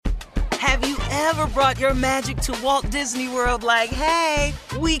Have you ever brought your magic to Walt Disney World like, hey,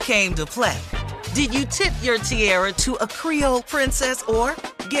 we came to play? Did you tip your tiara to a Creole princess or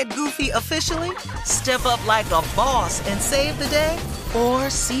get goofy officially? Step up like a boss and save the day? Or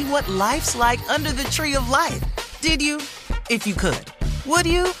see what life's like under the tree of life? Did you? If you could. Would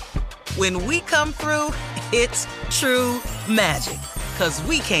you? When we come through, it's true magic. 'Cause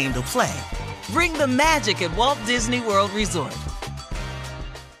we came to play. Bring the magic at Walt Disney World Resort.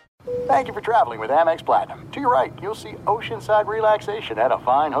 Thank you for traveling with Amex Platinum. To your right, you'll see oceanside relaxation at a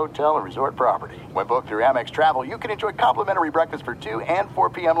fine hotel and resort property. When booked through Amex Travel, you can enjoy complimentary breakfast for 2 and 4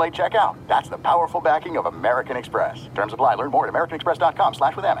 p.m. late checkout. That's the powerful backing of American Express. Terms apply. Learn more at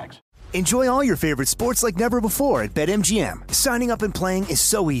americanexpress.com/withAmex. Enjoy all your favorite sports like never before at BetMGM. Signing up and playing is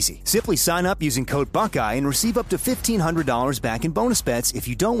so easy. Simply sign up using code Buckeye and receive up to $1,500 back in bonus bets if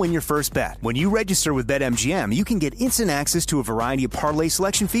you don't win your first bet. When you register with BetMGM, you can get instant access to a variety of parlay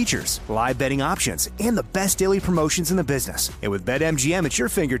selection features, live betting options, and the best daily promotions in the business. And with BetMGM at your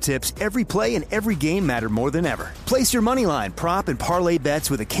fingertips, every play and every game matter more than ever. Place your moneyline, prop, and parlay bets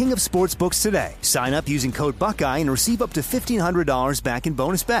with the king of sportsbooks today. Sign up using code Buckeye and receive up to $1,500 back in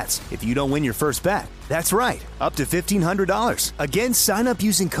bonus bets if you don't win your first bet. That's right, up to $1,500. Again, sign up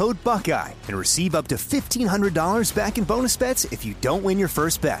using code Buckeye and receive up to $1,500 back in bonus bets if you don't win your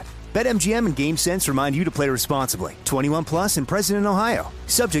first bet. BetMGM and GameSense remind you to play responsibly. 21 plus and present in Ohio.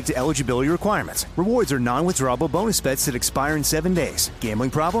 Subject to eligibility requirements. Rewards are non-withdrawable bonus bets that expire in 7 days. Gambling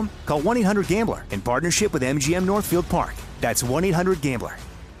problem? Call 1-800-GAMBLER in partnership with MGM Northfield Park. That's 1-800-GAMBLER.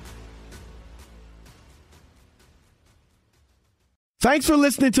 Thanks for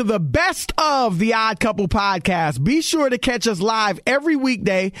listening to the best of the Odd Couple podcast. Be sure to catch us live every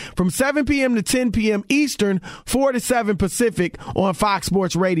weekday from 7 p.m. to 10 p.m. Eastern, 4 to 7 Pacific on Fox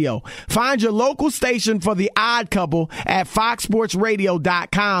Sports Radio. Find your local station for the Odd Couple at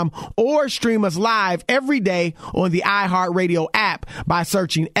foxsportsradio.com or stream us live every day on the iHeartRadio app by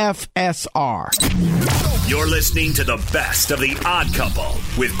searching FSR. You're listening to the best of the Odd Couple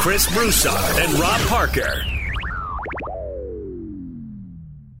with Chris Broussard and Rob Parker.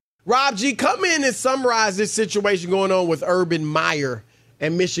 Rob G, come in and summarize this situation going on with Urban Meyer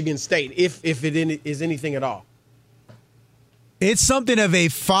and Michigan State, if it is anything at all. It's something of a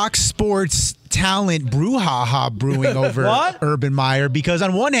Fox Sports talent brouhaha brewing over Urban Meyer, because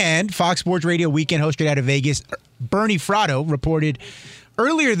on one hand, Fox Sports Radio weekend host straight out of Vegas, Bernie Fratto, reported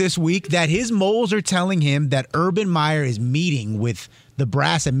earlier this week that his moles are telling him that Urban Meyer is meeting with the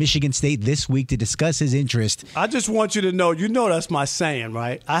brass at Michigan State this week to discuss his interest. I just want you to know, that's my saying,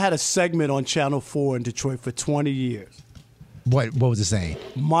 right? I had a segment on Channel 4 in Detroit for 20 years. What was the saying?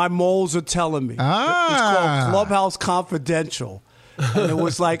 My moles are telling me. It's called Clubhouse Confidential. And it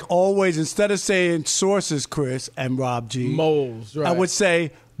was like always, instead of saying sources, Chris and Rob G. Moles, right. I would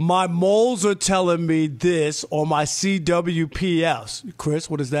say, my moles are telling me this, or my CWPS. Chris,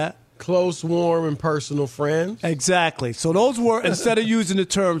 what is that? Close, warm, and personal friends. Exactly. So those were, instead of using the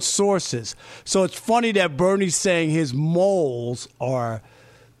term sources. So it's funny that Bernie's saying his moles are.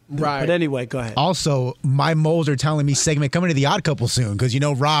 Right. But anyway, go ahead. Also, my moles are telling me segment coming to the Odd Couple soon, because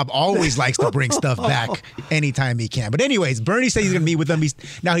Rob always likes to bring stuff back anytime he can. But anyways, Bernie said he's going to meet with them.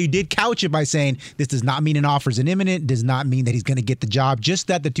 Now, he did couch it by saying this does not mean an offer is imminent, does not mean that he's going to get the job, just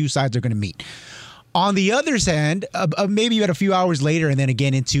that the two sides are going to meet. On the other hand, maybe about a few hours later and then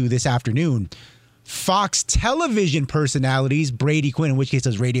again into this afternoon, Fox television personalities, Brady Quinn, in which case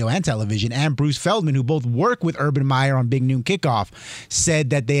does radio and television, and Bruce Feldman, who both work with Urban Meyer on Big Noon Kickoff, said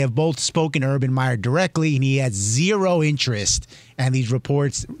that they have both spoken to Urban Meyer directly and he has zero interest, and these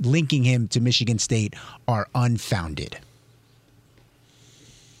reports linking him to Michigan State are unfounded.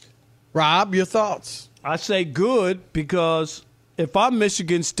 Rob, your thoughts? I say good, because if I'm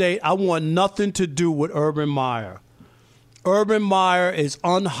Michigan State, I want nothing to do with Urban Meyer. Urban Meyer is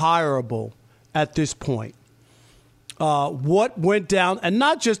unhireable at this point. What went down, and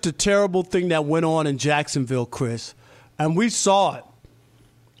not just the terrible thing that went on in Jacksonville, Chris, and we saw it.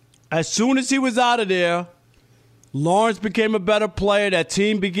 As soon as he was out of there, Lawrence became a better player. That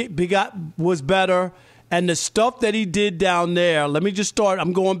team was better. And the stuff that he did down there, let me just start.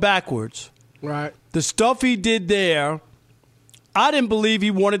 I'm going backwards. Right. The stuff he did there, I didn't believe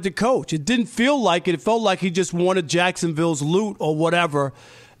he wanted to coach. It didn't feel like it. It felt like he just wanted Jacksonville's loot or whatever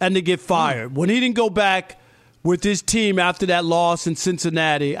and to get fired. When he didn't go back with his team after that loss in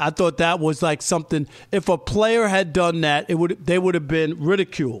Cincinnati, I thought that was like something. If a player had done that, they would have been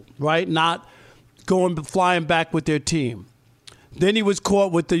ridiculed, right? Not flying back with their team. Then he was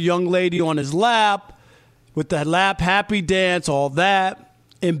caught with the young lady on his lap, with the lap happy dance, all that.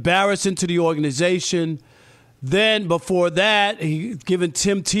 Embarrassing to the organization. Then before that, he given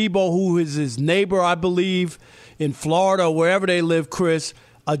Tim Tebow, who is his neighbor, I believe, in Florida or wherever they live, Chris,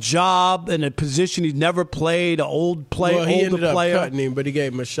 a job and a position he'd never played, an old player. Well, he ended up cutting him, but he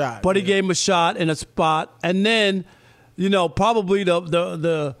gave him a shot. He gave him a shot in a spot. And then, probably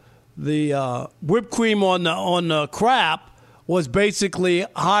the whipped cream on the crap was basically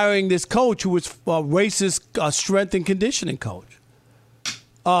hiring this coach who was a racist strength and conditioning coach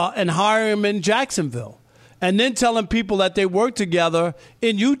and hiring him in Jacksonville. And then telling people that they worked together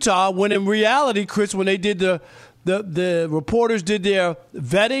in Utah when in reality, Chris, when they did the reporters did their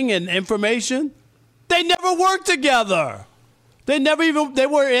vetting and information, they never worked together. They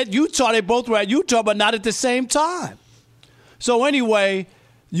were at Utah. They both were at Utah, but not at the same time. So anyway,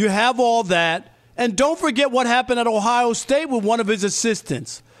 you have all that. And don't forget what happened at Ohio State with one of his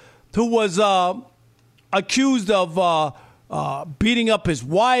assistants who was accused of beating up his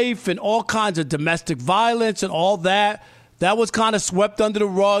wife and all kinds of domestic violence and all that. That was kind of swept under the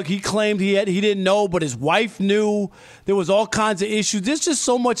rug. He claimed he didn't know, but his wife knew. There was all kinds of issues. There's just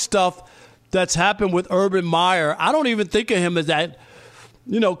so much stuff that's happened with Urban Meyer. I don't even think of him as that,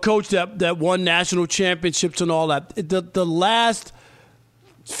 coach that won national championships and all that. The last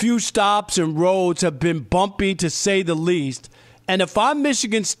few stops and roads have been bumpy, to say the least. And if I'm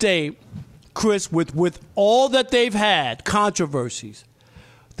Michigan State, Chris, with all that they've had, controversies,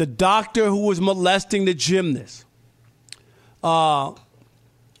 the doctor who was molesting the gymnast,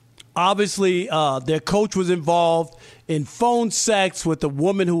 obviously their coach was involved in phone sex with a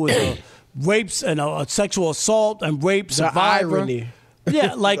woman who was a rapes and a sexual assault and rape survivor. The irony.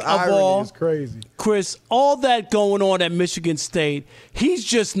 Yeah, like the of irony all, is crazy. Chris, all that going on at Michigan State, he's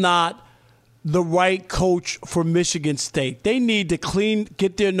just not the right coach for Michigan State. They need to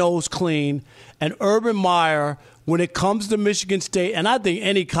get their nose clean. And Urban Meyer, when it comes to Michigan State, and I think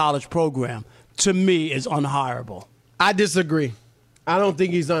any college program, to me, is unhireable. I disagree. I don't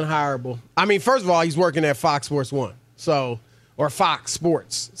think he's unhireable. I mean, first of all, he's working at Fox Sports 1, or Fox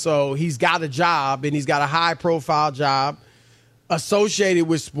Sports. So he's got a job, and he's got a high-profile job associated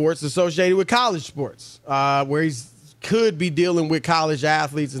with sports, associated with college sports, where he could be dealing with college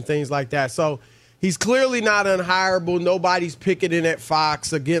athletes and things like that. So he's clearly not unhireable. Nobody's picketing at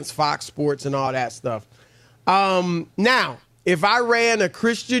Fox against Fox Sports and all that stuff. Now, if I ran a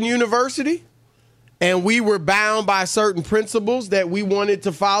Christian university and we were bound by certain principles that we wanted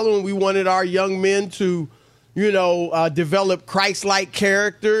to follow and we wanted our young men to, develop Christ-like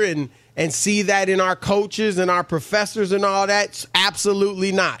character and see that in our coaches and our professors and all that,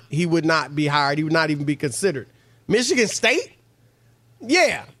 absolutely not. He would not be hired. He would not even be considered. Michigan State?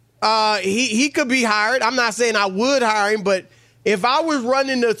 Yeah. He could be hired. I'm not saying I would hire him, but if I was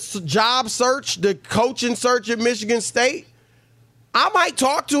running the job search, the coaching search at Michigan State, I might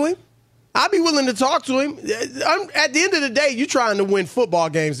talk to him. I'd be willing to talk to him. At the end of the day, you're trying to win football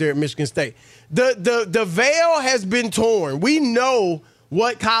games there at Michigan State. The veil has been torn. We know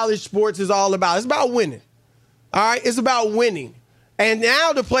what college sports is all about. It's about winning. All right? It's about winning. And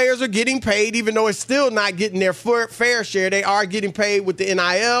now the players are getting paid, even though it's still not getting their fair share. They are getting paid with the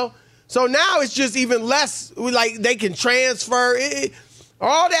NIL. So now it's just even less, like they can transfer.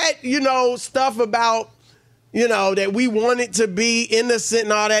 All that, stuff about, that we want it to be innocent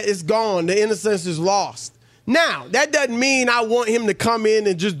and all that is gone. The innocence is lost. Now, that doesn't mean I want him to come in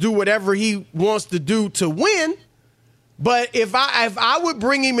and just do whatever he wants to do to win. But if I would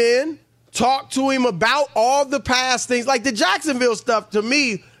bring him in, talk to him about all the past things, like the Jacksonville stuff, to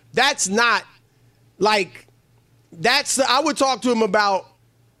me, that's not like I would talk to him about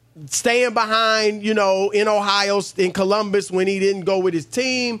staying behind, in Ohio, in Columbus when he didn't go with his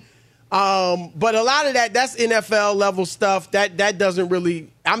team. But a lot of that's NFL level stuff. That doesn't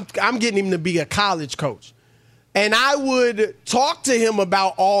really, I'm getting him to be a college coach. And I would talk to him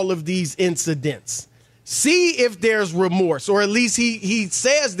about all of these incidents. See if there's remorse, or at least he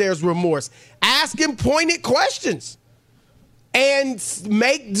says there's remorse. Ask him pointed questions and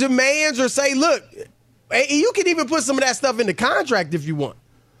make demands or say, look, you can even put some of that stuff in the contract if you want.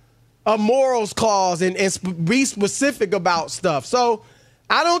 A morals clause and be specific about stuff. So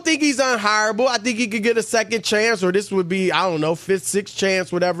I don't think he's unhireable. I think he could get a second chance, or this would be, I don't know, fifth, sixth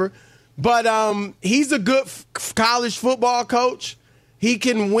chance, whatever. But he's a good college football coach. He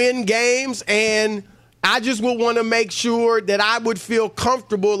can win games, and I just would want to make sure that I would feel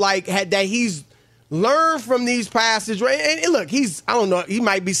comfortable, that he's learned from these passages. And look, I don't know, he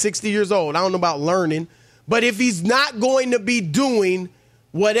might be 60 years old. I don't know about learning. But if he's not going to be doing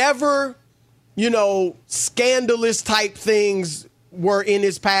whatever, scandalous type things were in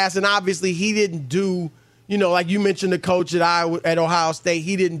his past, and obviously he didn't do, like you mentioned the coach at Ohio State,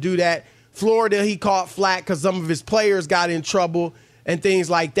 he didn't do that. Florida, he caught flack because some of his players got in trouble and things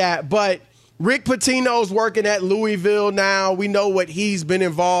like that. But Rick Pitino's working at Louisville now. We know what he's been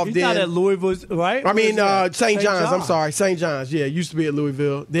involved in. He's not at Louisville, right? I mean, St. John's. I'm sorry, St. John's. Yeah, used to be at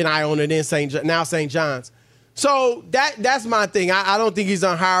Louisville. Then Iona, then now St. John's. So that's my thing. I don't think he's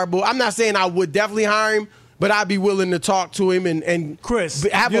unhireable. I'm not saying I would definitely hire him, but I'd be willing to talk to him and Chris,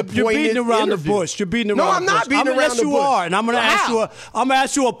 have a you're beating around interview. the bush. You're beating around the bush. No, I'm not beating around the bush. Yes, you are, and I'm going to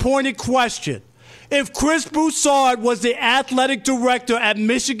ask you a pointed question. If Chris Broussard was the athletic director at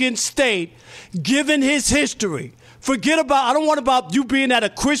Michigan State, given his history, forget about. I don't want about you being at a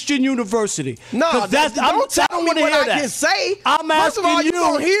Christian university. No, don't tell me what I can say. I'm First asking of all, you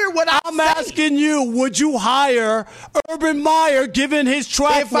don't hear what I'm asking you. Would you hire Urban Meyer given his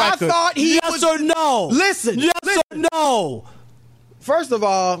track record? If I thought he yes or no? Listen. Yes or no? First of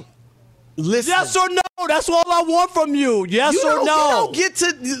all, listen. Yes or no? That's all I want from you. Yes or no? You don't get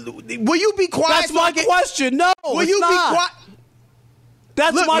to. Will you be quiet? That's my question. No. Will you be quiet?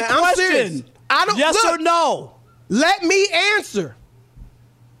 That's my question. I'm I don't. Yes or no? Let me answer.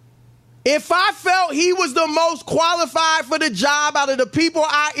 If I felt he was the most qualified for the job out of the people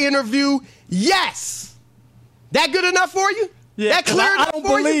I interview, yes. That good enough for you? Yeah, that clear I don't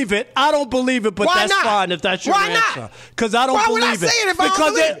believe it. I don't believe it, but Why that's not? fine if that's your Why answer. not? Because I don't Why believe would I say it if I don't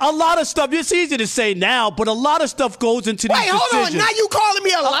because believe it? a lot of stuff, it's easy to say now, but a lot of stuff goes into these decisions. Wait, hold on. Now you calling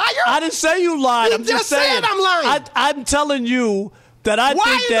me a liar? I didn't say you lied. You I'm just said saying. I'm lying. I'm telling you that I Why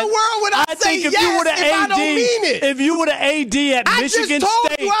think that. in the world would I say think if yes you were the if I don't mean it? If you were the AD at I Michigan just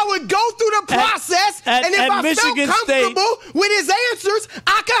told State. you I would go through the process, and if I Michigan felt comfortable with his answers,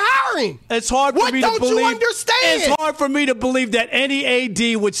 I could hire him. It's hard for me to believe. What don't you understand? It's hard for me to believe that any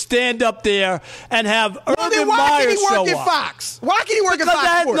AD would stand up there and have Urban Meyer show up. Then why can he work at Fox? Why can he work at Fox? Because that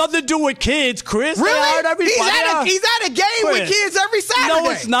has Sports? nothing to do with kids, Chris. Really? He's at a game with kids every Saturday.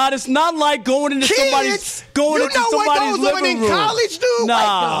 No, it's not. It's not like going into somebody's living room. What goes on in college, dude?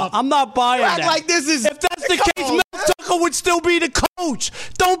 Nah, I'm not buying that. Like this is. If that's the case, Mel Tucker would still be the coach.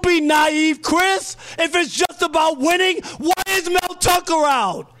 Don't be naive, Chris. If it's just about winning, why is Mel Tucker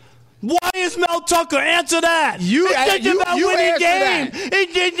out? Why is Mel Tucker? Answer that. It's just about winning game.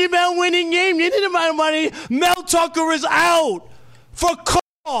 It's just about winning game. It isn't about money. Mel Tucker is out for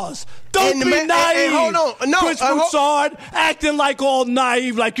cause. Don't be naive. Hold on. No, Chris Broussard acting like all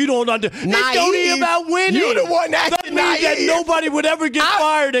naive, like you don't understand. It's only about winning. You the one acting naive. That nobody would ever get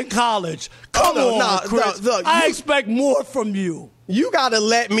fired in college. Come on, Chris. I expect more from you. You got to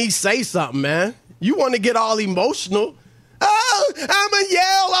let me say something, man. You want to get all emotional. Oh, I'm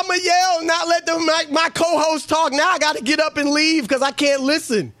a yell, not let my co-host talk. Now I got to get up and leave because I can't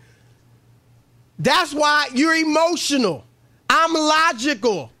listen. That's why you're emotional. I'm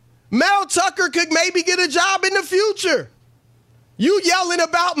logical. Mel Tucker could maybe get a job in the future. You yelling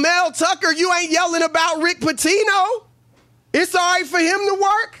about Mel Tucker, you ain't yelling about Rick Pitino. It's all right for him to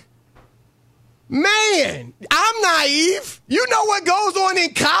work. Man, I'm naive. You know what goes on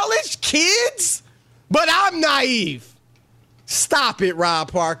in college, kids? But I'm naive. Stop it, Rob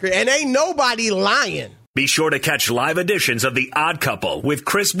Parker. And ain't nobody lying. Be sure to catch live editions of The Odd Couple with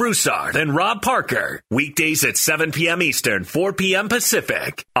Chris Broussard and Rob Parker. Weekdays at 7 p.m. Eastern, 4 p.m.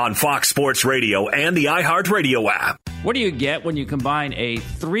 Pacific on Fox Sports Radio and the iHeartRadio app. What do you get when you combine a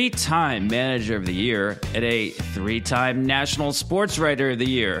 3-time Manager of the Year and a 3-time National Sports Writer of the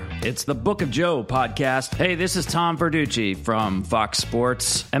Year? It's the Book of Joe podcast. Hey, this is Tom Verducci from Fox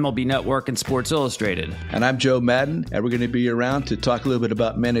Sports, MLB Network, and Sports Illustrated. And I'm Joe Madden, and we're going to be around to talk a little bit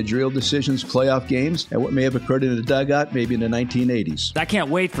about managerial decisions, playoff games, and what may have occurred in the dugout maybe in the 1980s. I can't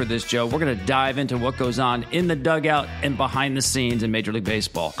wait for this, Joe. We're going to dive into what goes on in the dugout and behind the scenes in Major League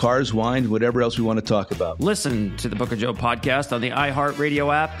Baseball. Cars, wine, whatever else we want to talk about. Listen to the Book of Joe podcast on the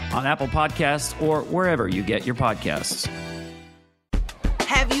iHeartRadio app, on Apple Podcasts, or wherever you get your podcasts.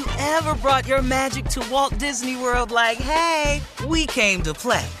 Have you ever brought your magic to Walt Disney World like, hey, we came to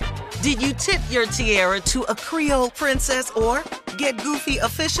play? Did you tip your tiara to a Creole princess or get goofy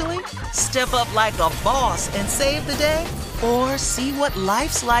officially? Step up like a boss and save the day? Or see what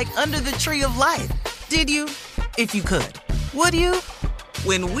life's like under the tree of life? Did you? If you could. Would you?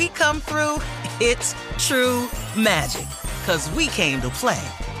 When we come through, it's true magic. 'Cause we came to play.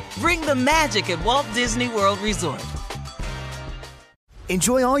 Bring the magic at Walt Disney World Resort.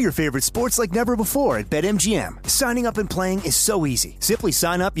 Enjoy all your favorite sports like never before at BetMGM. Signing up and playing is so easy. Simply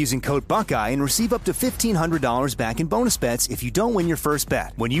sign up using code Buckeye and receive up to $1,500 back in bonus bets if you don't win your first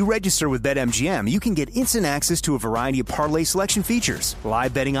bet. When you register with BetMGM, you can get instant access to a variety of parlay selection features,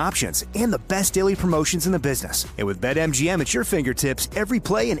 live betting options, and the best daily promotions in the business. And with BetMGM at your fingertips, every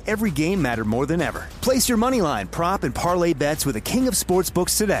play and every game matter more than ever. Place your moneyline, prop, and parlay bets with the king of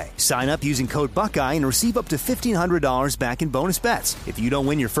sportsbooks today. Sign up using code Buckeye and receive up to $1,500 back in bonus bets if you don't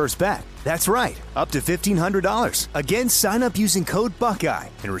win your first bet. That's right, up to $1,500. Again, sign up using code Buckeye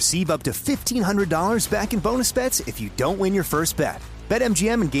and receive up to $1,500 back in bonus bets if you don't win your first bet.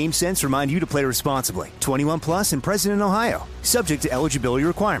 BetMGM and GameSense remind you to play responsibly. 21 plus and present in Ohio. Subject to eligibility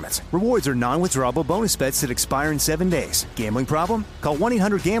requirements. Rewards are non-withdrawable bonus bets that expire in 7 days. Gambling problem? Call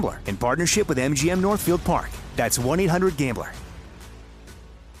 1-800-GAMBLER in partnership with MGM Northfield Park. That's 1-800-GAMBLER.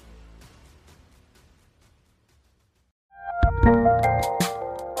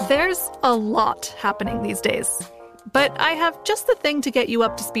 There's a lot happening these days, but I have just the thing to get you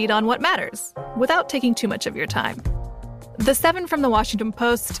up to speed on what matters without taking too much of your time. The 7 from the Washington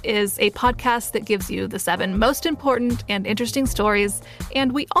Post is a podcast that gives you the 7 most important and interesting stories,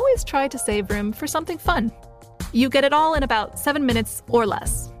 and we always try to save room for something fun. You get it all in about 7 minutes or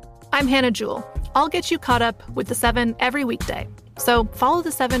less. I'm Hannah Jewell. I'll get you caught up with the 7 every weekday, so follow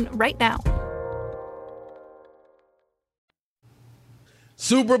the 7 right now.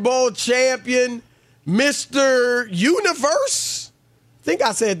 Super Bowl champion, Mr. Universe. I think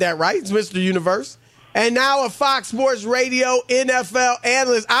I said that right. It's Mr. Universe. And now a Fox Sports Radio NFL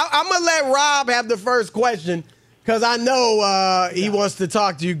analyst. I'm going to let Rob have the first question because I know he wants to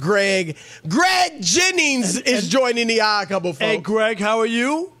talk to you, Greg. Greg Jennings is joining the Odd Couple, folks. Hey, Greg, how are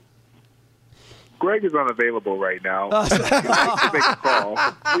you? Greg is unavailable right now. Make a call,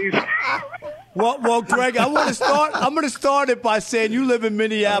 please. Well, Greg, I'm going to start it by saying you live in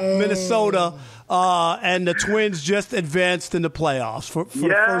Minnesota, and the Twins just advanced in the playoffs for the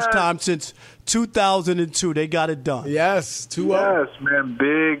first time since 2002. They got it done. Yes, 2-0. Yes, man,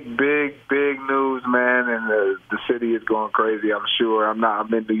 big news, man, and the city is going crazy. I'm sure.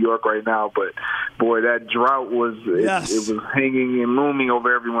 I'm in New York right now, but boy, that drought was it was hanging and looming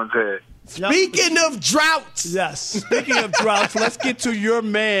over everyone's head. Speaking of droughts. Yes, speaking of droughts, let's get to your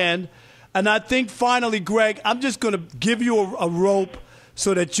man. And I think finally, Greg, I'm just going to give you a rope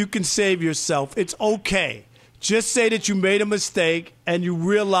so that you can save yourself. It's okay. Just say that you made a mistake and you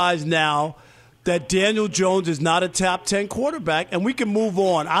realize now that Daniel Jones is not a top 10 quarterback, and we can move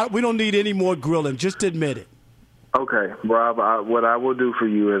on. We don't need any more grilling. Just admit it. Okay, Rob, what I will do for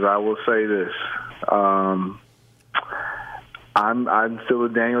you is I will say this. I'm still a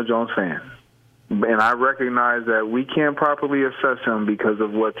Daniel Jones fan. And I recognize that we can't properly assess him because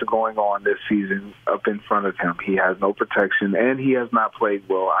of what's going on this season up in front of him. He has no protection, and he has not played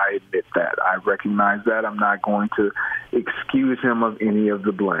well. I admit that. I recognize that. I'm not going to excuse him of any of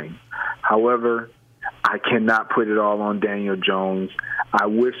the blame. However, I cannot put it all on Daniel Jones. I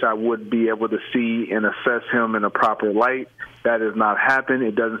wish I would be able to see and assess him in a proper light. That has not happened.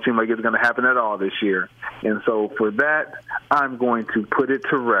 It doesn't seem like it's going to happen at all this year. And so for that, I'm going to put it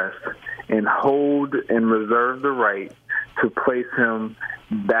to rest and hold and reserve the right to place him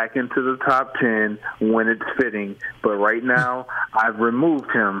back into the top 10 when it's fitting. But right now, I've removed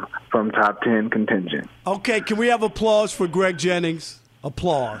him from top 10 contingent. Okay, can we have applause for Greg Jennings?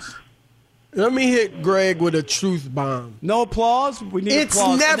 Applause. Let me hit Greg with a truth bomb. No applause? We need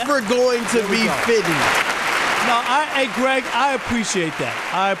applause. It's never going to be fitting. No, hey, Greg, I appreciate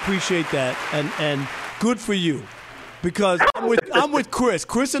that. And good for you. Because I'm with Chris.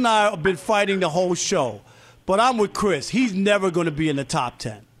 Chris and I have been fighting the whole show. But I'm with Chris. He's never going to be in the top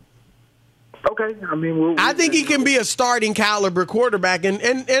 10. Okay. I mean, I think he can be a starting caliber quarterback and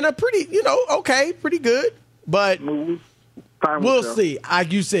a pretty, pretty good. But we'll see.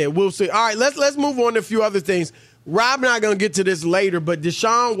 Like you said, we'll see. All right, let's move on to a few other things. Rob and I are going to get to this later, but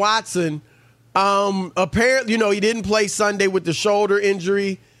Deshaun Watson, apparently, he didn't play Sunday with the shoulder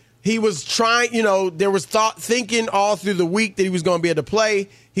injury. He was trying, there was thinking all through the week that he was going to be able to play.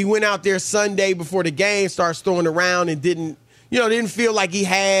 He went out there Sunday before the game, starts throwing around and didn't feel like he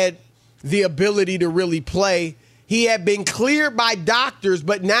had the ability to really play. He had been cleared by doctors,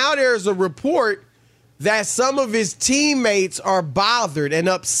 but now there's a report that some of his teammates are bothered and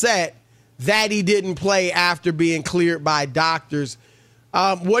upset that he didn't play after being cleared by doctors.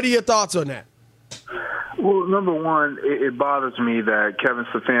 What are your thoughts on that? Well, number one, it bothers me that Kevin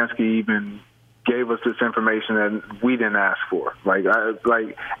Stefanski even gave us this information that we didn't ask for.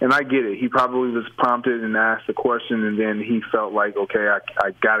 And I get it. He probably was prompted and asked a question, and then he felt like, okay,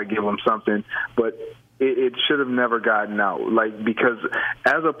 I got to give him something. But it should have never gotten out. Like, because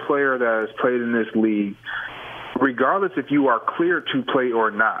as a player that has played in this league, regardless if you are cleared to play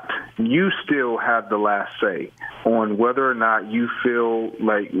or not, you still have the last say on whether or not you feel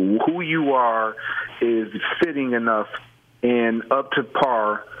like who you are is fitting enough and up to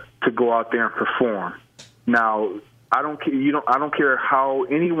par to go out there and perform. Now, I don't care how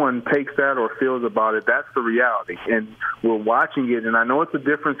anyone takes that or feels about it. That's the reality, and we're watching it. And I know it's a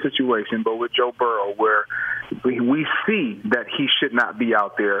different situation, but with Joe Burrow, where we see that he should not be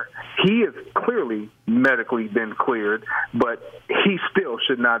out there. He has clearly medically been cleared, but he still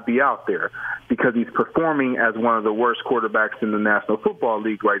should not be out there because he's performing as one of the worst quarterbacks in the National Football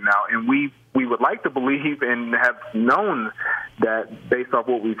League right now. And we would like to believe and have known that based off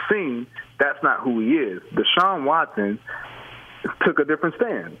what we've seen, that's not who he is. Deshaun Watson took a different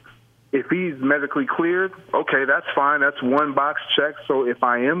stand. If he's medically cleared, okay, that's fine. That's one box check. So if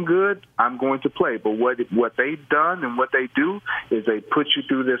I am good, I'm going to play. But what they've done and what they do is they put you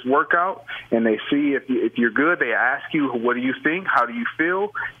through this workout, and they see if you're good. They ask you, what do you think? How do you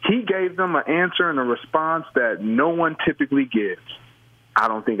feel? He gave them an answer and a response that no one typically gives. I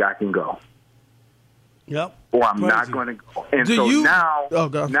don't think I can go. Yep. Or I'm not going to go. And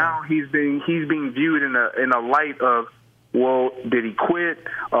now he's being viewed in a light of, well, did he quit?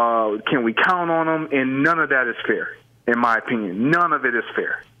 Can we count on him? And none of that is fair, in my opinion. None of it is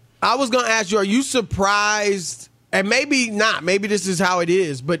fair. I was going to ask you, are you surprised, and maybe not, maybe this is how it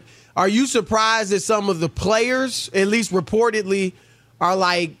is, but are you surprised that some of the players, at least reportedly, are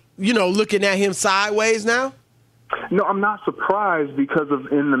like, looking at him sideways now? No, I'm not surprised because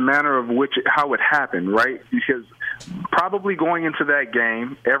of in the manner of how it happened, right? Because probably going into that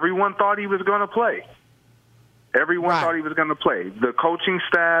game, everyone thought he was going to play. Everyone thought he was going to play. The coaching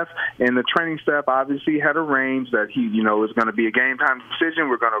staff and the training staff obviously had arranged that he, is going to be a game time decision.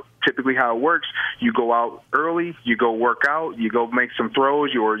 We're going to typically how it works. You go out early, you go work out, you go make some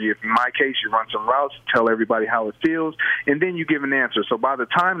throws, or in my case, you run some routes, tell everybody how it feels, and then you give an answer. So by the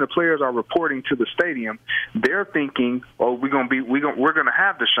time the players are reporting to the stadium, they're thinking, "Oh, we're going to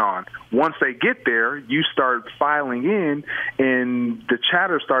have Deshaun." Once they get there, you start filing in, and the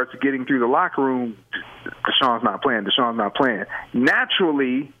chatter starts getting through the locker room. Deshaun's not playing.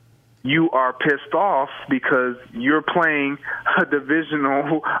 Naturally, you are pissed off because you're playing a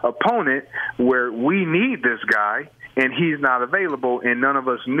divisional opponent where we need this guy, and he's not available, and none of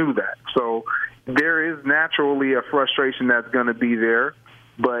us knew that. So there is naturally a frustration that's going to be there,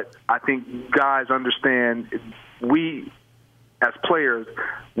 but I think guys understand we, as players,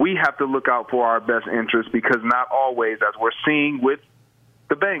 we have to look out for our best interests because not always, as we're seeing with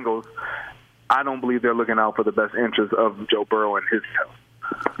the Bengals, I don't believe they're looking out for the best interests of Joe Burrow and his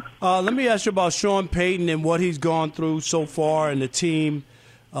health. Let me ask you about Sean Payton and what he's gone through so far and the team.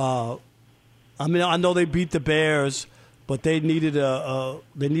 I know they beat the Bears, but they needed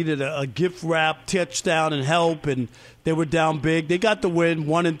a gift wrap touchdown and help, and they were down big. They got the win,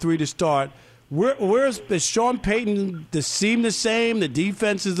 1-3 to start. Is Sean Payton seem the same? The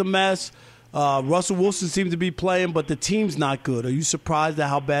defense is a mess. Russell Wilson seems to be playing, but the team's not good. Are you surprised at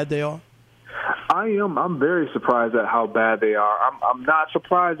how bad they are? I am. I'm very surprised at how bad they are. I'm not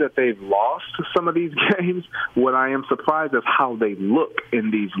surprised that they've lost some of these games. What I am surprised is how they look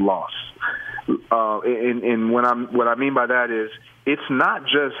in these losses. And what I mean by that is it's not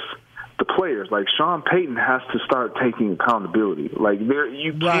just the players. Like Sean Payton has to start taking accountability. Like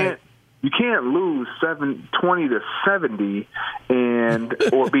you can't lose 20-70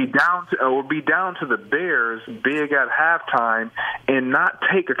 or be down to the Bears big at halftime and not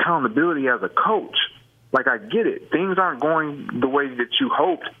take accountability as a coach. Like, I get it. Things aren't going the way that you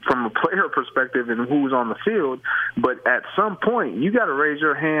hoped from a player perspective and who's on the field, but at some point you got to raise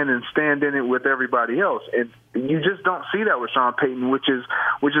your hand and stand in it with everybody else. And you just don't see that with Sean Payton, which is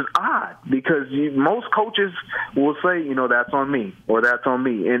odd because most coaches will say, that's on me or that's on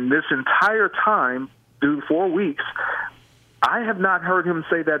me. And this entire time, through 4 weeks, I have not heard him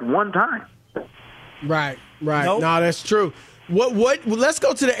say that one time. Right. Nope. No, that's true. Let's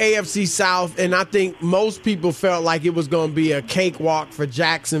go to the AFC South, and I think most people felt like it was going to be a cakewalk for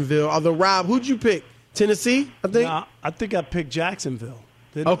Jacksonville. Although, Rob, who'd you pick? Tennessee, I think? Nah, I think I picked Jacksonville.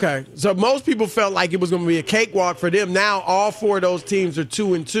 Okay, so most people felt like it was going to be a cakewalk for them. Now all four of those teams are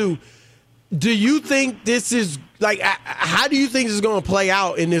 2-2. Do you think this is how do you think this is going to play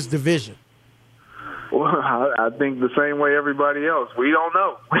out in this division? Well, I think the same way everybody else. We don't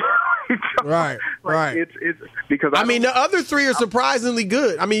know. Right. It's because the other three are surprisingly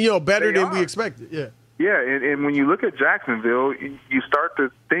good. Better than we expected. Yeah. Yeah, and when you look at Jacksonville, you start to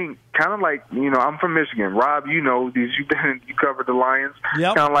think kind of like, I'm from Michigan. Rob, you covered the Lions.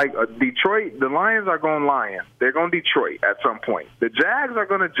 Yep. Kind of like Detroit. The Lions are going Lions. They're going Detroit at some point. The Jags are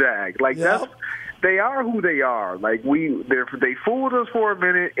going to Jag. They are who they are. Like they fooled us for a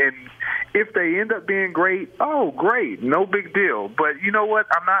minute, and if they end up being great, great, no big deal. But you know what?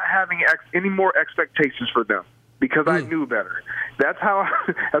 I'm not having any more expectations for them because I knew better. That's how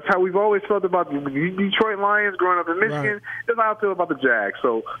we've always felt about the Detroit Lions growing up in Michigan. Right. That's how I feel about the Jags.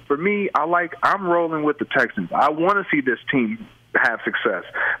 So for me, I'm rolling with the Texans. I want to see this team have success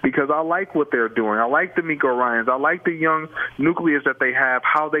because I like what they're doing. I like the Miko Ryans. I like the young nucleus that they have,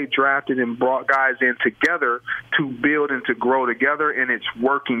 how they drafted and brought guys in together to build and to grow together, and it's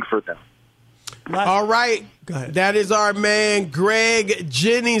working for them. All right. Go ahead. That is our man, Greg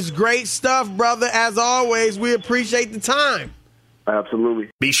Jennings. Great stuff, brother. As always, we appreciate the time. Absolutely.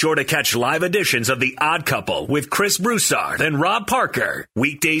 Be sure to catch live editions of The Odd Couple with Chris Broussard and Rob Parker.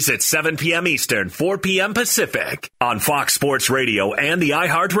 Weekdays at 7 p.m. Eastern, 4 p.m. Pacific on Fox Sports Radio and the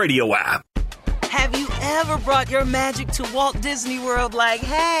iHeartRadio app. Have you ever brought your magic to Walt Disney World like,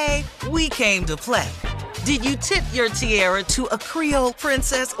 hey, we came to play? Did you tip your tiara to a Creole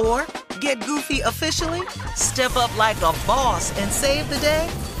princess or get goofy officially? Step up like a boss and save the day?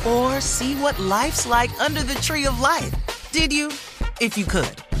 Or see what life's like under the tree of life? Did you? If you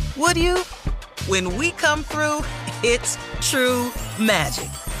could. Would you? When we come through, it's true magic.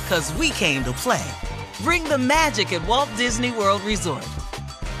 'Cause we came to play. Bring the magic at Walt Disney World Resort.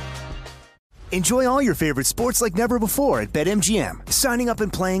 Enjoy all your favorite sports like never before at BetMGM. Signing up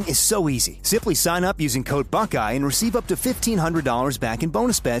and playing is so easy. Simply sign up using code Buckeye and receive up to $1,500 back in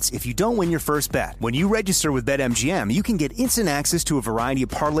bonus bets if you don't win your first bet. When you register with BetMGM, you can get instant access to a variety of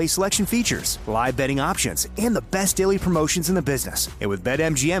parlay selection features, live betting options, and the best daily promotions in the business. And with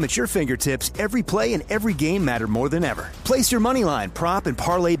BetMGM at your fingertips, every play and every game matter more than ever. Place your moneyline, prop, and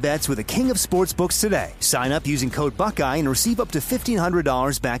parlay bets with the king of sportsbooks today. Sign up using code Buckeye and receive up to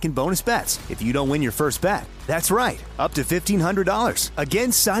 $1,500 back in bonus bets if you don't win your first bet. That's right, up to $1,500.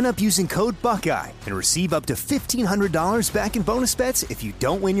 Again, sign up using code Buckeye and receive up to $1,500 back in bonus bets if you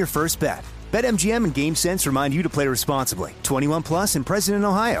don't win your first bet. BetMGM and GameSense remind you to play responsibly. 21 plus and present in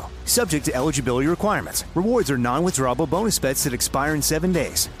Ohio. Subject to eligibility requirements. Rewards are non-withdrawable bonus bets that expire in 7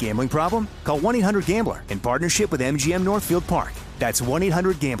 days. Gambling problem? Call 1-800-GAMBLER in partnership with MGM Northfield Park. That's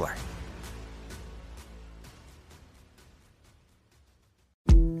 1-800-GAMBLER.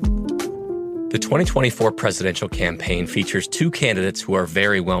 The 2024 presidential campaign features two candidates who are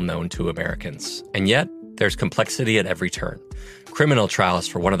very well known to Americans. And yet, there's complexity at every turn. Criminal trials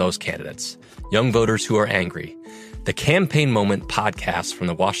for one of those candidates. Young voters who are angry. The Campaign Moment podcast from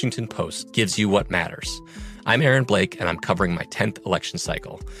the Washington Post gives you what matters. I'm Aaron Blake, and I'm covering my 10th election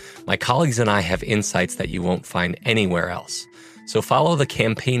cycle. My colleagues and I have insights that you won't find anywhere else. So follow The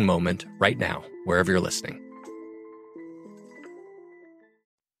Campaign Moment right now, wherever you're listening.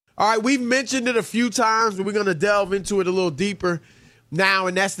 All right, we've mentioned it a few times, but we're going to delve into it a little deeper now,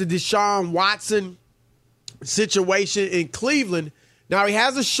 and that's the Deshaun Watson situation in Cleveland. Now, he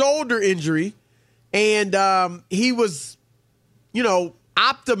has a shoulder injury, and he was,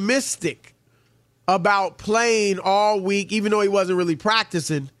 optimistic about playing all week, even though he wasn't really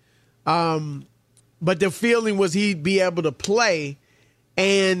practicing. But the feeling was he'd be able to play.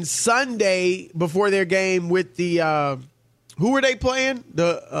 And Sunday, before their game with the who were they playing?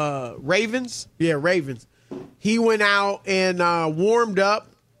 The Ravens? Yeah, Ravens. He went out and warmed up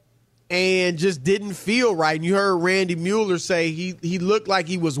and just didn't feel right. And you heard Randy Mueller say he looked like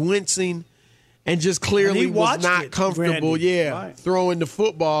he was wincing and just clearly was not comfortable, throwing the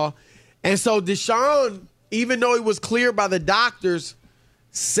football. And so Deshaun, even though he was cleared by the doctors,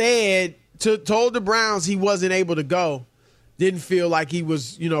 told the Browns he wasn't able to go. Didn't feel like he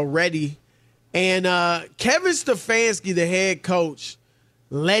was, ready. And Kevin Stefanski, the head coach,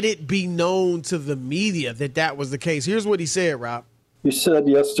 let it be known to the media that was the case. Here's what he said, Rob. You said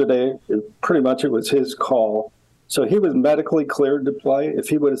yesterday, pretty much it was his call. So he was medically cleared to play. If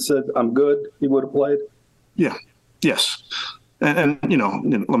he would have said, I'm good, he would have played? Yeah, yes. And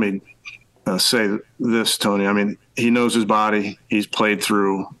let me say this, Tony. I mean, he knows his body. He's played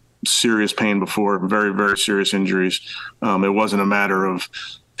through serious pain before, very, very serious injuries. It wasn't a matter of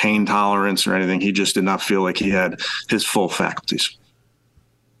pain tolerance or anything. He just did not feel like he had his full faculties.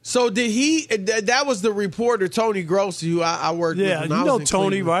 So did he? That was the reporter Tony Grossi, who I worked with. Yeah, you know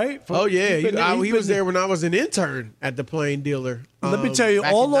Tony, right? Oh yeah, he was there when I was an intern at the Plain Dealer. Let me tell you,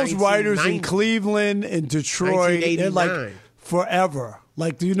 all those writers in Cleveland and Detroit, they're like forever.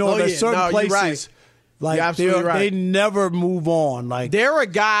 Like, there's certain places. Like You're absolutely right. They never move on. Like there are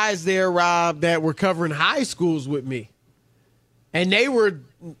guys there, Rob, that were covering high schools with me, and they were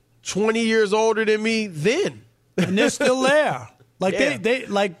 20 years older than me then, and they're still there. Like Yeah. they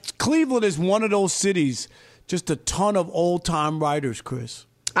like Cleveland is one of those cities. Just a ton of old time writers, Chris.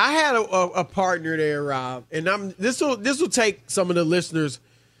 I had a partner there, Rob, and this will take some of the listeners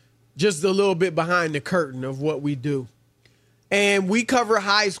just a little bit behind the curtain of what we do. And we cover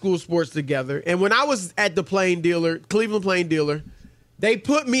high school sports together. And when I was at the Cleveland Plain Dealer, they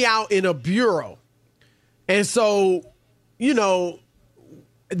put me out in a bureau. And so, you know,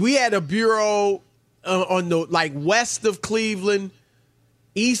 we had a bureau on the west of Cleveland,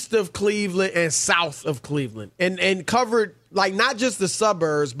 east of Cleveland, and south of Cleveland, and covered not just the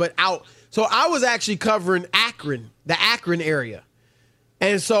suburbs, but out. So I was actually covering Akron, the Akron area.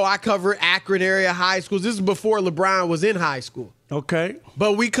 And so I covered Akron area high schools. This is before LeBron was in high school. Okay.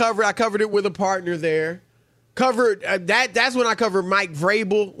 But I covered it with a partner there. Covered that's when I covered Mike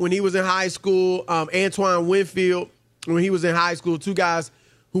Vrabel when he was in high school, Antoine Winfield when he was in high school, two guys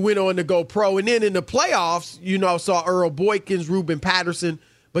who went on to go pro. And then in the playoffs, saw Earl Boykins, Ruben Patterson,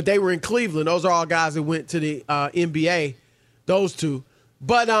 but they were in Cleveland. Those are all guys that went to the NBA, those two.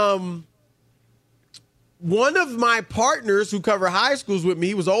 But one of my partners who covered high schools with me,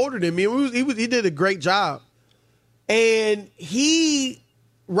 he was older than me. He did a great job. And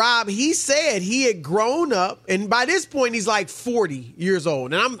Rob, he said he had grown up, and by this point he's like 40 years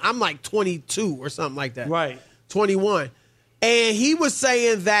old, and I'm like 22 or something like that. Right. 21. And he was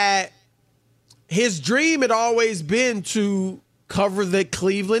saying that his dream had always been to cover the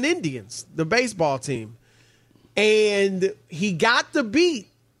Cleveland Indians, the baseball team. And he got the beat.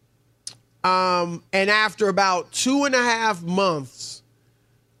 And after about 2.5 months,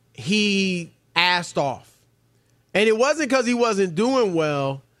 he asked off. And it wasn't because he wasn't doing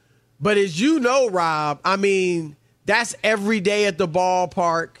well, but as you know, Rob, I mean, that's every day at the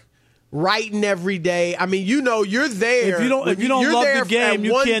ballpark, writing every day. I mean, you're there. If you don't love the game,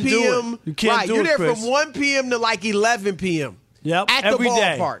 you can't do it. You can't do it, You're there Chris. from 1 p.m. to like 11 p.m. Yep, at every the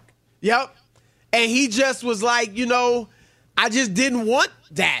day. ballpark. Yep. And he just was like, I just didn't want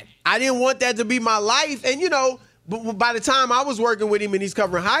that. I didn't want that to be my life. And, but by the time I was working with him and he's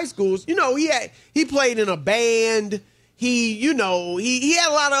covering high schools, he played in a band. He had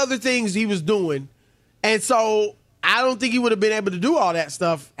a lot of other things he was doing. And so I don't think he would have been able to do all that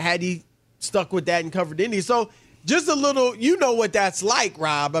stuff had he stuck with that and covered Indy. So just a little, what that's like,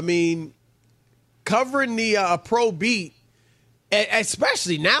 Rob. I mean, covering the pro beat,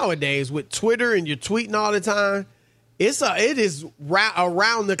 especially nowadays with Twitter and you're tweeting all the time, it is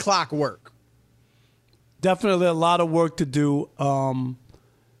around the clock work. Definitely a lot of work to do.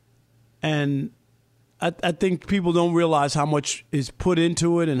 And I think people don't realize how much is put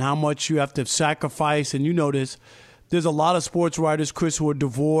into it and how much you have to sacrifice. And there's a lot of sports writers, Chris, who are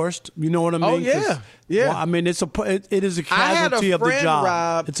divorced. You know what I mean? Oh, yeah. Yeah. Well, I mean, it is a casualty of the job.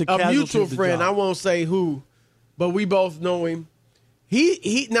 Rob, it's a casualty mutual of the friend. job. I won't say who, but we both know him.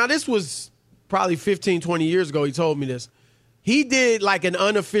 Now this was probably 15, 20 years ago. He told me this. He did like an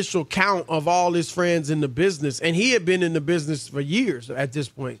unofficial count of all his friends in the business, and he had been in the business for years at this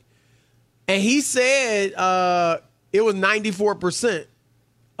point. And he said it was 94%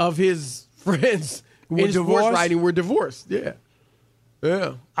 of his friends in sports writing were divorced. Yeah,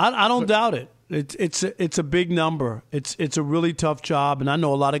 yeah. I don't doubt it. It's a big number. It's a really tough job, and I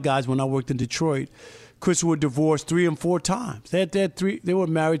know a lot of guys when I worked in Detroit, Chris, were divorced 3 and 4 times. They were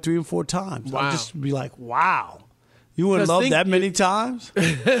married 3 and 4 times. Wow. I'd just be like, wow. You wouldn't love that many times?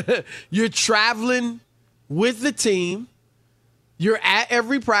 You're traveling with the team. You're at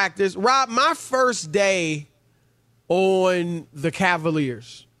every practice. Rob, my first day on the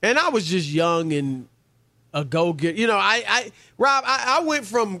Cavaliers, and I was just young and a go-getter. Rob, I went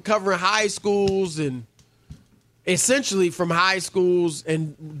from covering high schools and essentially from high schools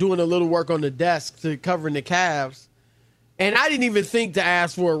and doing a little work on the desk to covering the Cavs, and I didn't even think to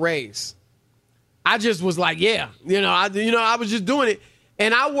ask for a raise. I just was like, yeah, I was just doing it,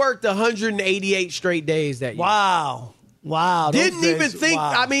 and I worked 188 straight days that year. Wow. Didn't even think.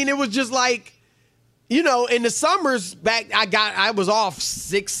 Wow. I mean, it was just like, in the summers back, I was off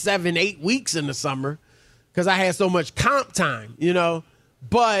 6, 7, 8 weeks in the summer because I had so much comp time,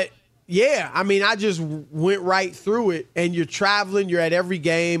 But yeah, I mean, I just went right through it. And you're traveling, you're at every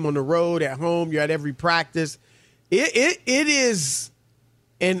game, on the road, at home, you're at every practice. It is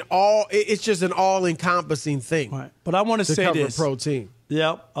it's just an all encompassing thing. Right. But I want to say cover this. A pro team.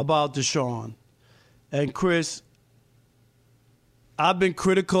 Yep, about Deshaun. And Chris, I've been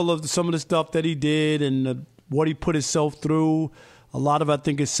critical of some of the stuff that he did and what he put himself through. A lot of it, I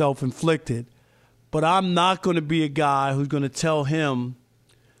think, is self-inflicted. but I'm not going to be a guy who's going to tell him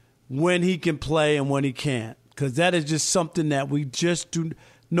when he can play and when he can't, because that is just something that we just do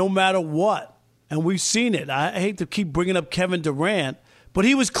no matter what. And we've seen it. I hate to keep bringing up Kevin Durant, but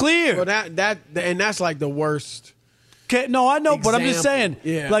he was clear. Well, that's like the worst. No, I know, but I'm just saying,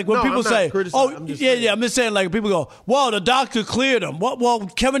 like when people say, I'm just saying, like people go, well, the doctor cleared him. Well,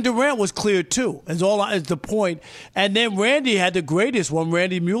 Kevin Durant was cleared too, is the point. And then Randy had the greatest one.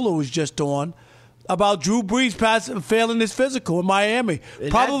 Randy Mueller was just on about Drew Brees failing his physical in Miami.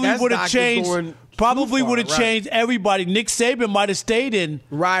 Probably would have changed. Probably would have changed everybody. Nick Saban might have stayed in.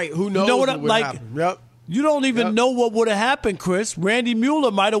 Right. Who knows what would happen. Yep. You don't even know what would have happened, Chris. Randy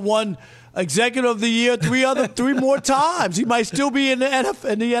Mueller might have won Executive of the Year three more times. He might still be in the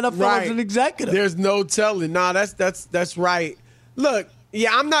NFL as an executive. There's no telling. Nah, that's right. Look,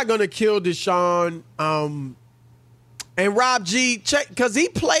 I'm not going to kill Deshaun and Rob G. Check, because he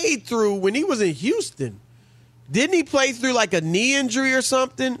played through when he was in Houston. Didn't he play through like a knee injury or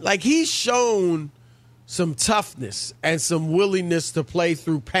something? Like he's shown some toughness and some willingness to play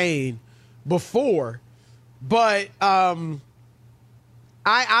through pain before, but I'm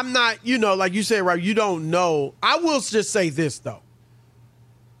not, like you said, Rob, you don't know. I will just say this, though.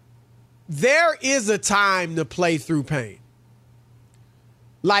 There is a time to play through pain.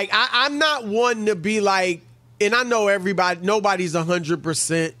 Like, I'm not one to be like, and I know nobody's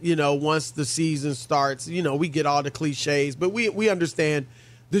 100%, once the season starts. We get all the cliches, but we understand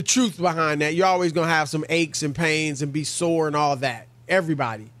the truth behind that. You're always going to have some aches and pains and be sore and all that.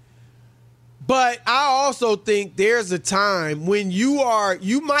 Everybody. But I also think there's a time when you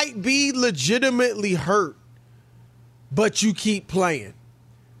might be legitimately hurt, but you keep playing.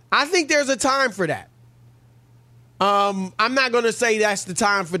 I think there's a time for that. I'm not going to say that's the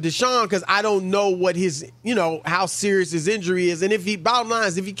time for Deshaun because I don't know what his, how serious his injury is. And bottom line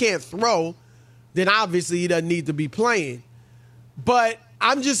is if he can't throw, then obviously he doesn't need to be playing. But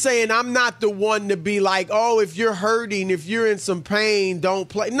I'm just saying I'm not the one to be like, oh, if you're hurting, if you're in some pain, don't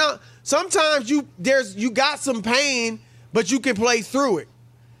play. No. Sometimes you got some pain, but you can play through it.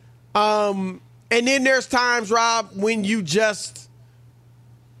 And then there's times, Rob, when you just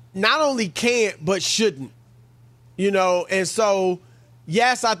not only can't, but shouldn't. And so,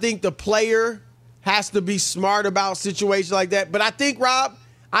 yes, I think the player has to be smart about situations like that. But I think, Rob,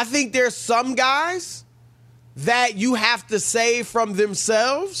 there's some guys that you have to save from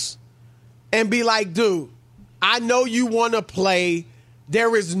themselves and be like, dude, I know you want to play.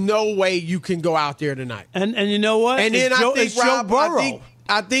 There is no way you can go out there tonight. And you know what? And then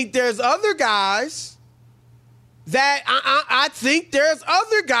I think there's other guys that I think there's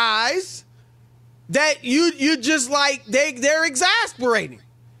other guys that you just like they're exasperating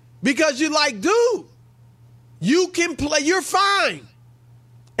because you're like, dude, you can play, you're fine,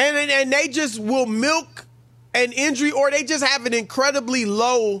 and they just will milk an injury or they just have an incredibly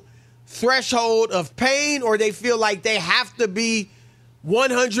low threshold of pain or they feel like they have to be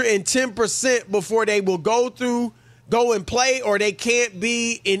 110% before they will go and play, or they can't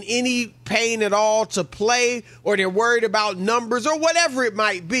be in any pain at all to play, or they're worried about numbers or whatever it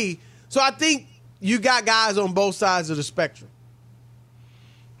might be. So I think you got guys on both sides of the spectrum.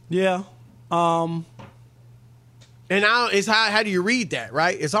 Yeah. And it's how do you read that,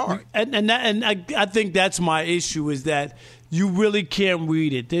 right? It's hard. And I think that's my issue is that you really can't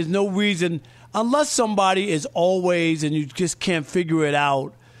read it. There's no reason unless somebody is always and you just can't figure it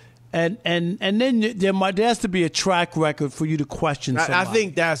out. And then there has to be a track record for you to question somebody. I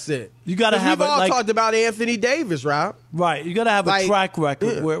think that's it. You got to have. We've all talked about Anthony Davis, Rob. Right. You got to have a track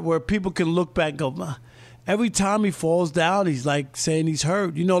record where people can look back and go, every time he falls down, he's like saying he's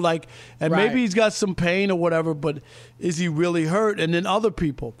hurt. And maybe he's got some pain or whatever, but is he really hurt? And then other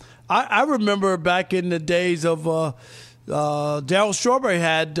people. I remember back in the days of Darryl Strawberry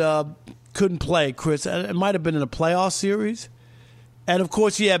couldn't play, Chris. It might have been in a playoff series. And, of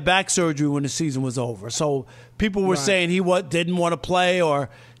course, he had back surgery when the season was over. So people were saying he didn't want to play or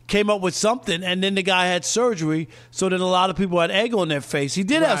came up with something, and then the guy had surgery. So then a lot of people had egg on their face. He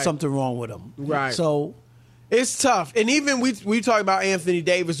did have something wrong with him. Right. So it's tough. And even we talk about Anthony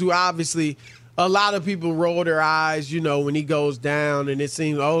Davis, who obviously a lot of people roll their eyes, when he goes down, and it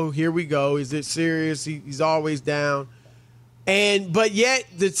seems, oh, here we go. Is it serious? He's always down. But yet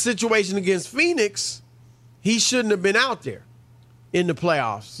the situation against Phoenix, he shouldn't have been out there in the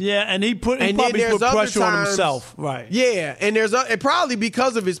playoffs. Yeah, and he probably put pressure on himself. Right. Yeah, and there's probably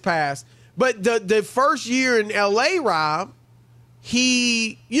because of his past. But the first year in L.A., Rob,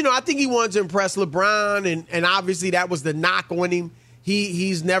 I think he wanted to impress LeBron, and obviously that was the knock on him.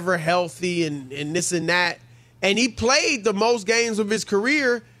 He's never healthy and this and that. And he played the most games of his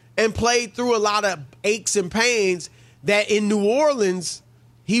career and played through a lot of aches and pains that in New Orleans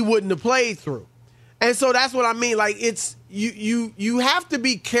he wouldn't have played through. And so that's what I mean. Like, it's you have to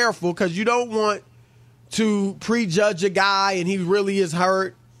be careful because you don't want to prejudge a guy and he really is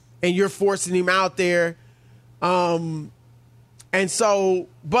hurt and you're forcing him out there. And so,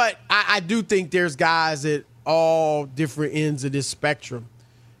 but I do think there's guys at all different ends of this spectrum.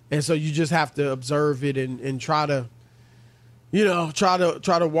 And so you just have to observe it and try to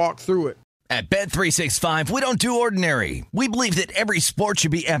walk through it. At Bet365, we don't do ordinary. We believe that every sport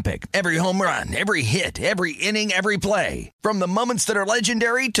should be epic. Every home run, every hit, every inning, every play. From the moments that are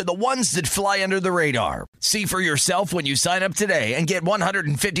legendary to the ones that fly under the radar. See for yourself when you sign up today and get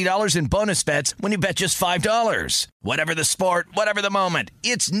 $150 in bonus bets when you bet just $5. Whatever the sport, whatever the moment,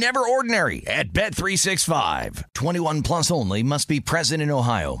 it's never ordinary at Bet365. 21 plus only. Must be present in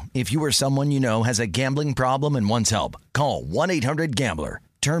Ohio. If you or someone you know has a gambling problem and wants help, call 1-800-GAMBLER.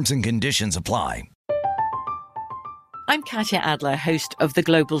 Terms and conditions apply. I'm Katya Adler, host of The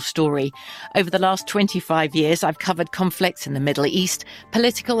Global Story. Over the last 25 years, I've covered conflicts in the Middle East,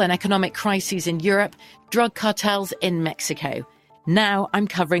 political and economic crises in Europe, drug cartels in Mexico. Now I'm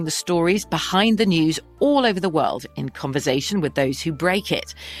covering the stories behind the news all over the world in conversation with those who break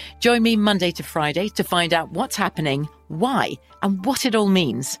it. Join me Monday to Friday to find out what's happening, why, and what it all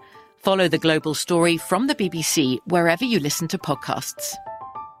means. Follow The Global Story from the BBC wherever you listen to podcasts.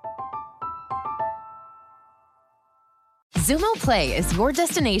 Xumo Play is your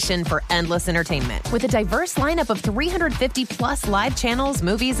destination for endless entertainment. With a diverse lineup of 350-plus live channels,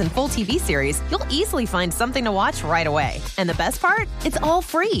 movies, and full TV series, you'll easily find something to watch right away. And the best part? It's all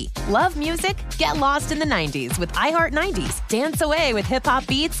free. Love music? Get lost in the 90s with iHeart 90s, dance away with hip-hop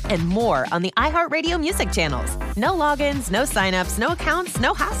beats, and more on the iHeartRadio music channels. No logins, no signups, no accounts,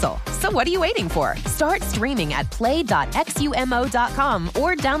 no hassle. So what are you waiting for? Start streaming at play.xumo.com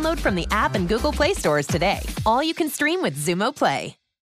or download from the app and Google Play stores today. All you can stream with Xumo Play.